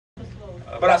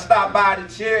But I stopped by to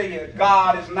tell you,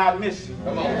 God is not missing.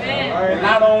 Come on. And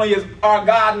not only is our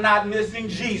God not missing,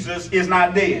 Jesus is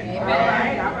not dead.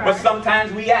 Amen. But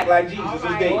sometimes we act like Jesus is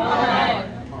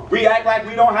dead. We act like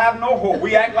we don't have no hope.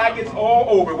 We act like it's all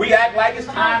over. We act like it's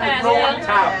time to throw in the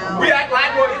towel. We act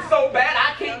like, well, it's so bad,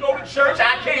 I can't go to church,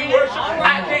 I can't worship,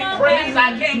 I can't praise,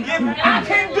 I can't give, I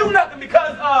can't do nothing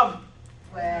because of,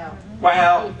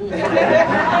 well,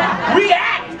 we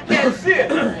act as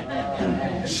if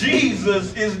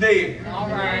Jesus is dead. All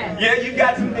right. Yeah, you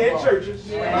got some dead churches.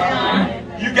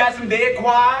 Yeah. You got some dead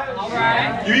choirs. All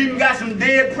right. You even got some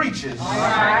dead preachers. All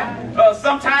right.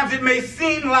 Sometimes it may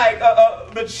seem like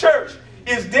the church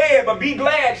is dead, but be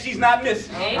glad she's not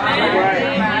missing. Amen. All right.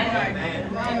 Amen.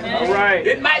 All right.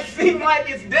 It might seem like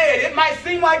it's dead. It might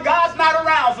seem like God's not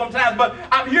around sometimes, but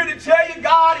I'm here to tell you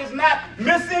God is not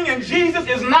missing and Jesus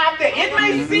is not dead. It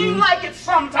may seem like it's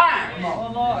sometimes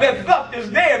that stuff is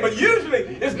dead, but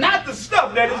usually it's not the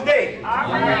stuff that is dead.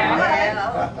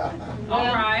 All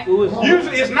right.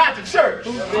 Usually it's not the church.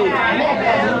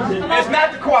 It's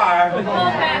not the choir.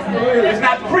 It's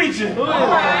not the preacher.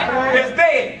 It's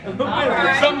dead.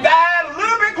 Some died a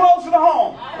little bit closer to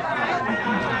home.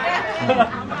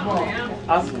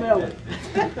 I smell it.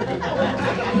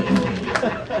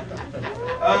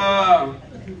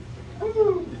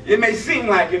 It may seem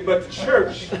like it, but the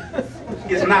church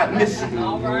is not missing.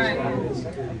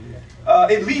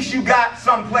 At least you got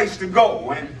someplace to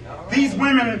go. And these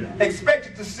women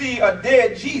expected to see a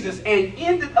dead Jesus and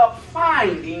ended up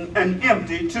finding an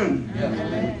empty tomb.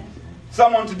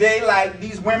 Someone today, like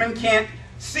these women, can't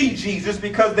see Jesus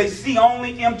because they see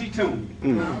only empty tomb.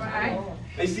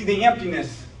 They see the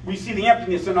emptiness. We see the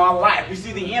emptiness in our life. We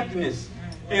see the emptiness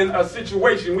in a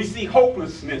situation. We see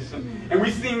hopelessness, and we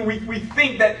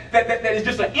think that it's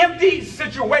just an empty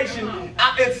situation.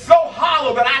 It's so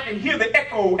hollow that I can hear the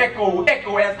echo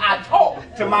as I talk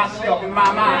to myself in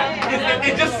my mind.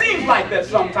 It just seems like that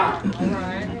sometimes.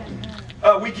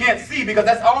 We can't see because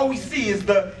that's all we see is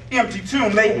the empty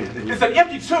tomb. It's an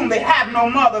empty tomb. They have no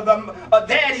mother.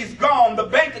 Daddy's gone. The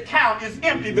bank account is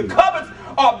empty. The cupboards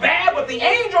are bad, but the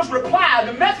angels reply.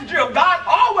 The messenger of God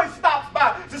always stops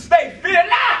by to say, fear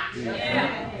not.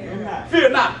 Yeah. Fear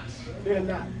not. Fear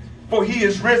not. For he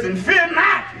is risen. Fear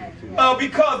not,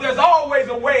 because there's always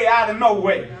a way out of no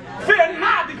way. Fear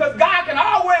not, because God can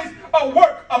always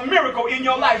work a miracle in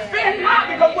your life. Fear not,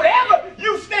 because whatever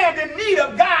you stand in need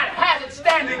of, God has it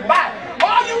standing by.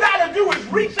 All you got to do is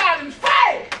reach out and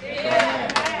faith.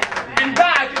 And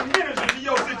God can minister to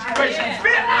your situation.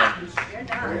 Fear not.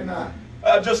 Fear not.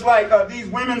 Just like these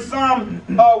women, some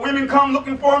women come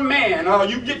looking for a man.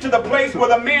 You get to the place where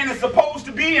the man is supposed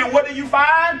to be, and what do you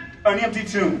find? An empty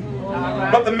tomb.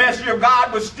 But the messenger of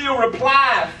God would still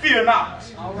reply, fear not.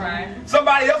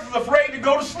 Somebody else is afraid to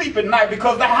go to sleep at night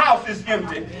because the house is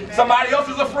empty. Somebody else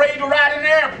is afraid to ride an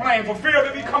airplane for fear of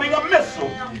it becoming a missile.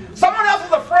 Someone else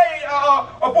is afraid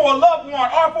for a loved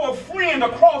one or for a friend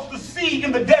across the sea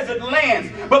in the desert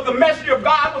lands. But the messenger of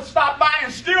God would stop by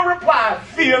and still reply,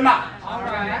 fear not.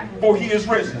 For he is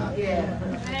risen.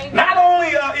 Not only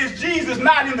is Jesus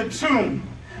not in the tomb,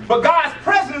 but God's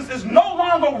presence is no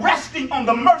longer resting on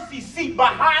the mercy seat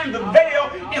behind the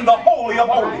veil in the Holy of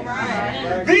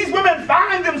Holies. These women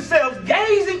find themselves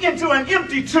gazing into an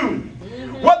empty tomb.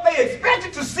 What they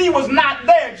expected to see was not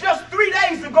there. Just 3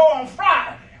 days ago on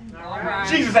Friday,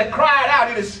 Jesus had cried out,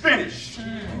 it is finished.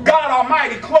 God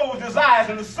Almighty closed his eyes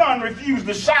and the sun refused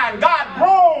to shine. God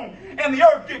groaned and the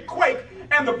earth did quake,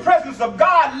 and the presence of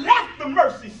God left the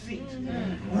mercy seat,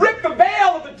 ripped the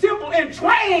veil of the temple in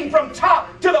twain from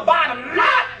top to the bottom,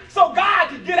 not so God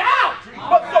could get out,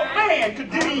 but so man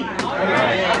could get in.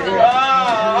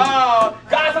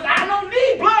 God says, I don't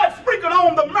need blood sprinkled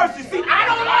on the mercy seat. I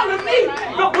no longer need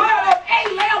the blood of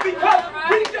a lamb because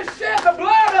we just shed the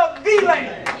blood of the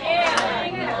lamb.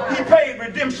 He paid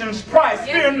redemption's price.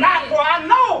 Fear not, for I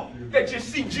know that you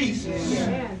see Jesus,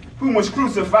 whom was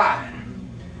crucified.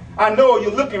 I know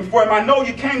you're looking for him. I know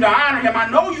you came to honor him. I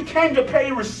know you came to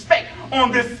pay respect on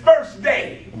this first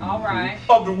day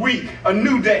of the week, a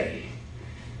new day.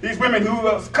 These women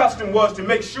whose custom was to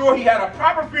make sure he had a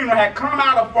proper funeral had come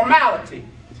out of formality.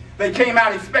 They came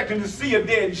out expecting to see a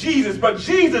dead Jesus, but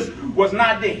Jesus was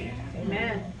not dead.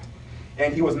 Amen.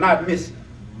 And he was not missing.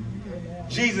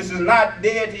 Jesus is not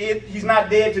dead. He's not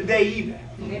dead today either.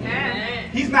 Amen.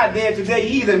 He's not dead today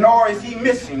either, nor is he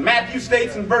missing. Matthew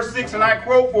states in verse 6, and I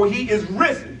quote, for he is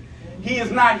risen. He is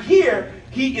not here,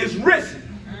 he is risen.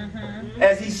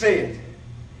 As he said.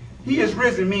 He is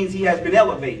risen means he has been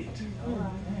elevated.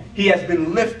 He has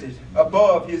been lifted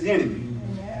above his enemy.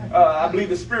 I believe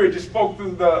the Spirit just spoke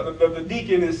through the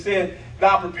deacon and said,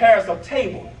 Thou preparest a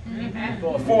table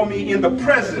for me in the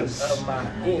presence of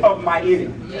my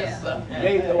enemy. Yeah.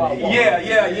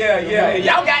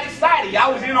 Y'all got excited.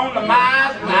 Y'all was in on the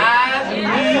miles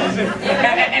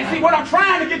and see what I'm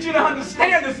trying to get you to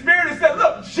understand. The Spirit has said,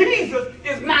 look, Jesus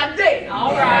is not dead.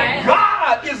 All right.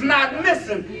 God is not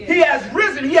missing. He has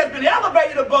risen. He has been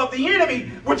elevated above the enemy,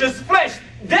 which is flesh.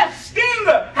 Death's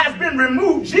stinger has been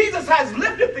removed. Jesus has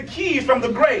lifted the keys from the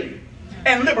grave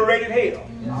and liberated hell.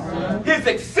 His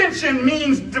ascension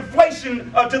means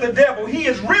deflation to the devil. He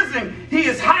is risen. He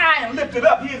is high and lifted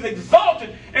up. He is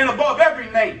exalted and above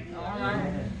every name.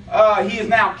 He is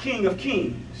now King of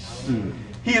Kings.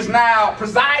 He is now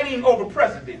presiding over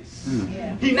presidents.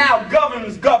 He now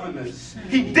governs governors.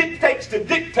 He dictates to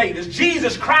dictators.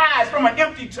 Jesus cries from an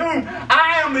empty tomb,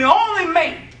 I am the only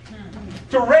man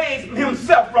to raise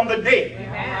himself from the dead.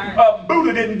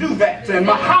 Buddha didn't do that, and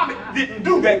Muhammad didn't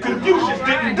do that, Confucius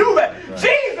didn't do that.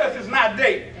 Jesus is not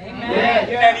dead,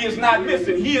 and he is not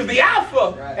missing. He is the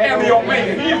Alpha and the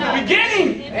Omega. He is the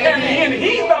beginning and the end.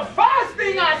 He's the first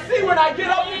thing I see when I get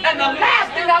up, and the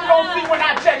last thing I'm going to see when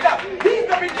I check out. He's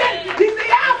the beginning. He's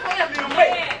the Alpha and the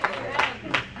Omega.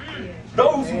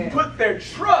 Those who put their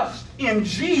trust in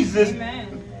Jesus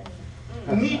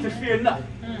need to fear nothing.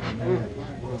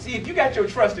 See, if you got your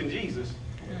trust in Jesus,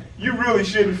 you really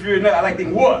shouldn't fear nothing. I like to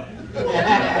think, what?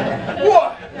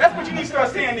 What? That's what you need to start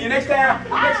saying to you. Next time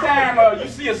you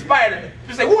see a spider,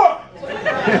 just say, what? In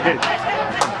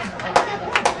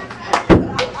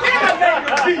the name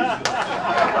of Jesus.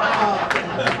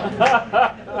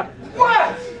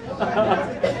 What?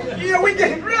 We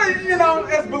get really,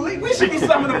 as believers, we should be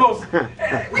some of the most,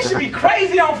 we should be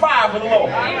crazy on fire for the Lord.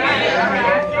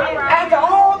 After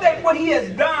all that, what he has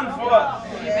done for us.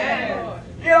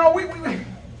 We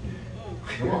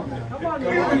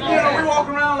walk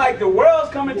around like the world's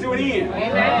coming to an end.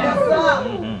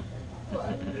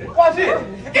 Watch it.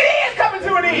 It is coming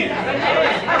to an end.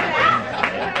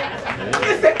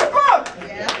 It's in the book.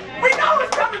 We know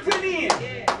it's coming to an end.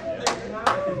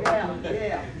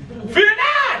 Fear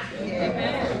not,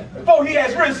 for he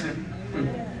has risen.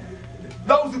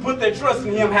 Those who put their trust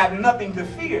in him have nothing to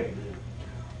fear.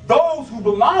 Those who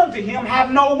belong to him have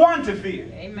no one to fear.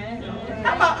 Amen.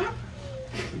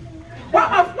 Why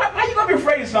are you going to be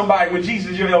afraid of somebody when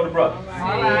Jesus is your elder brother?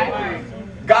 All right.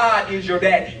 God is your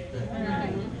daddy.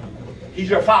 He's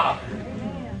your father.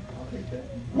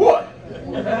 What?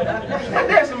 I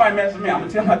dare somebody mess with me. I'm going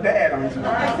to tell my dad.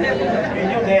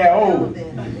 And your dad old.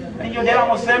 And your dad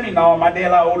almost 70. No, my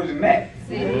dad a lot older than that.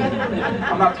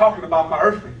 I'm not talking about my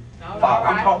earthly father.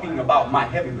 I'm talking about my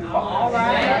heavenly father. All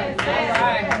right.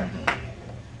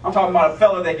 I'm talking about a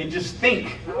fella that can just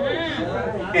think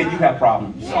and you have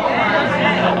problems. All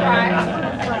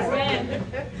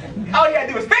you got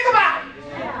to do is think about it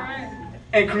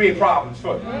and create problems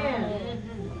for you.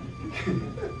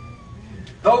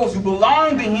 Those who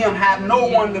belong to him have no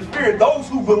one to fear. Those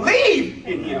who believe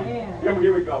in him. Here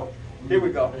we go.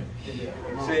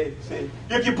 See,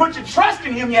 if you put your trust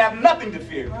in him, you have nothing to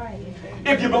fear.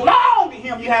 If you belong to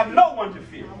him, you have no one to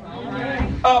fear.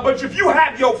 But if you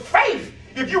have your faith,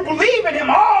 if you believe in him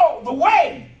all the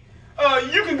way,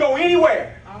 you can go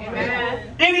anywhere,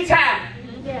 anytime,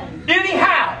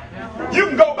 anyhow. You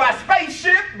can go by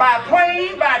spaceship, by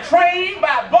plane, by train,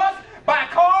 by bus, by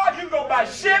car. You can go by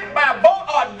ship, by boat,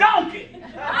 or donkey.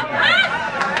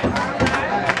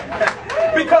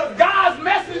 Because God's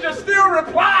messenger still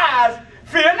replies,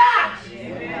 fear not.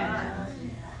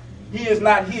 He is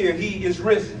not here. He is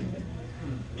risen.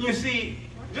 You see,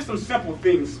 just some simple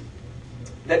things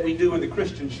that we do in the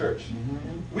Christian church.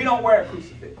 We don't wear a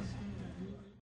crucifix.